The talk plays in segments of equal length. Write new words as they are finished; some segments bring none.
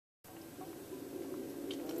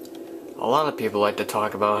A lot of people like to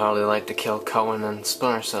talk about how they like to kill Cohen and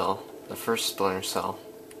Splinter Cell, the first Splinter Cell.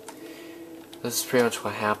 This is pretty much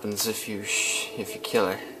what happens if you kill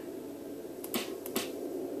her.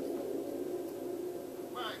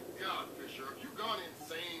 My God, Fisher, have you gone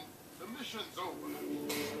insane? The mission's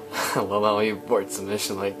over. I love how you abort a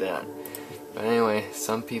mission like that. But anyway,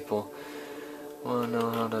 some people want to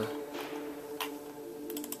know how to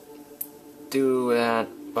do that,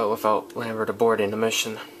 but without Lambert aborting the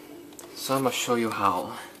mission. So I'm going to show you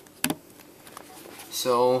how.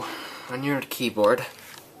 So, on your keyboard,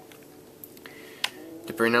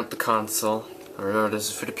 to bring up the console, remember this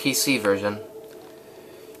is for the PC version,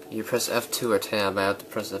 you press F2 or tab. I have to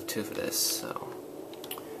press F2 for this, so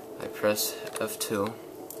I press F2.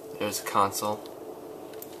 There's the console.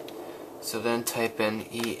 So then type in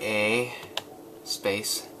EA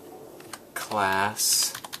space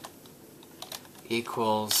class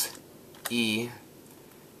equals E,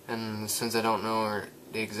 and since I don't know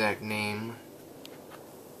the exact name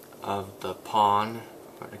of the pawn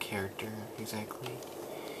or the character exactly,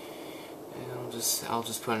 I'll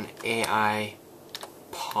just put an AI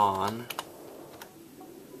pawn.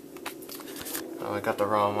 Oh, I got the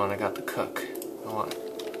wrong one. I got the cook.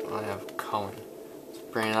 I have Cohen. Let's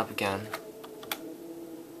bring it up again.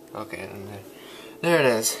 Okay, and there it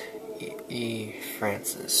is. E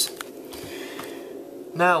Francis.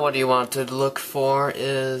 Now what you want to look for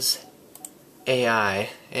is AI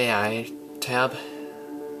tab,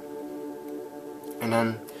 and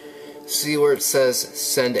then see where it says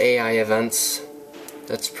send AI events.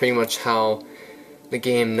 That's pretty much how the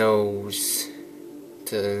game knows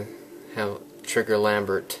to trigger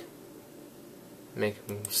Lambert, make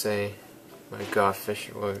him say, "My God,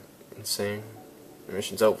 Fisher, what insane! The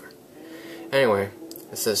mission's over." Anyway,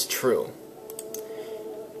 it says true.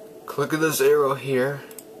 Click on this arrow here.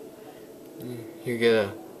 You get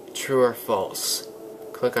a true or false.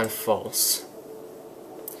 Click on false.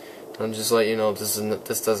 I'll just let you know this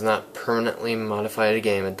does not permanently modify the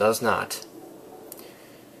game. It does not.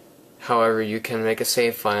 However, you can make a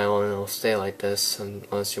save file and it'll stay like this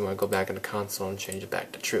unless you want to go back in the console and change it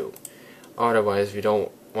back to true. Otherwise, if you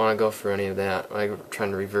don't want to go through any of that, like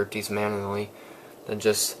trying to revert these manually, then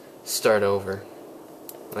just start over,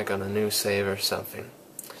 like on a new save or something.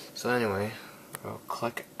 So anyway, I'll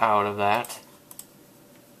click out of that.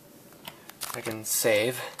 I can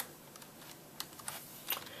save.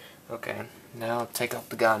 Okay, now take out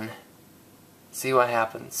the gun. See what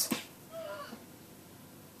happens.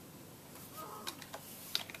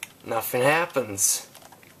 Nothing happens.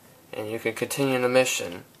 And you can continue the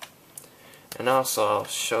mission. And also, I'll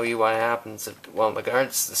show you what happens if one of the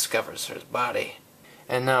guards discovers her body.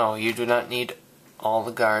 And no, you do not need all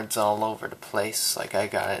the guards all over the place like I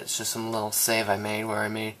got it. It's just some little save I made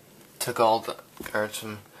where took all the guards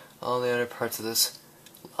from all the other parts of this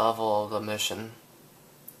level of the mission,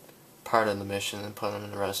 part of the mission, and put them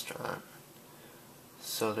in the restaurant.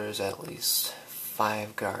 So there's at least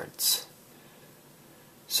 5 guards.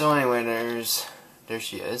 So anyway, there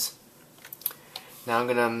she is. Now I'm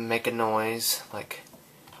gonna make a noise like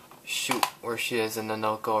shoot where she is, and then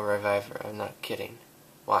they'll go revive her. I'm not kidding.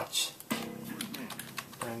 Watch.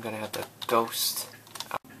 I'm gonna have to ghost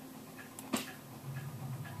out.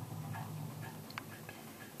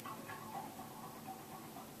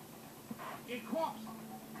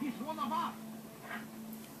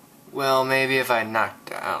 Well, maybe if I knocked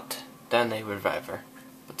her out, then they would revive her.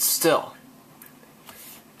 But still,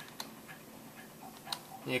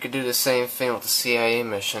 you could do the same thing with the CIA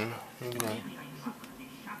mission. You're gonna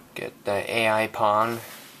get the AI pawn,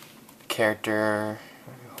 character,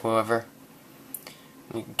 whoever.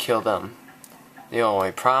 You can kill them. The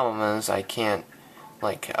only problem is I can't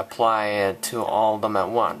apply it to all of them at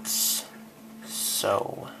once.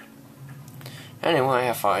 So anyway,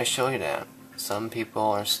 I thought I'd show you that. Some people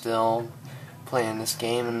are still playing this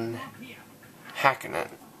game and hacking it,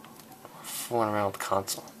 fooling around with the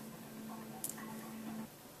console.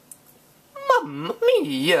 Mamma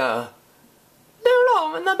mia! They're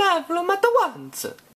all in the bathroom at once.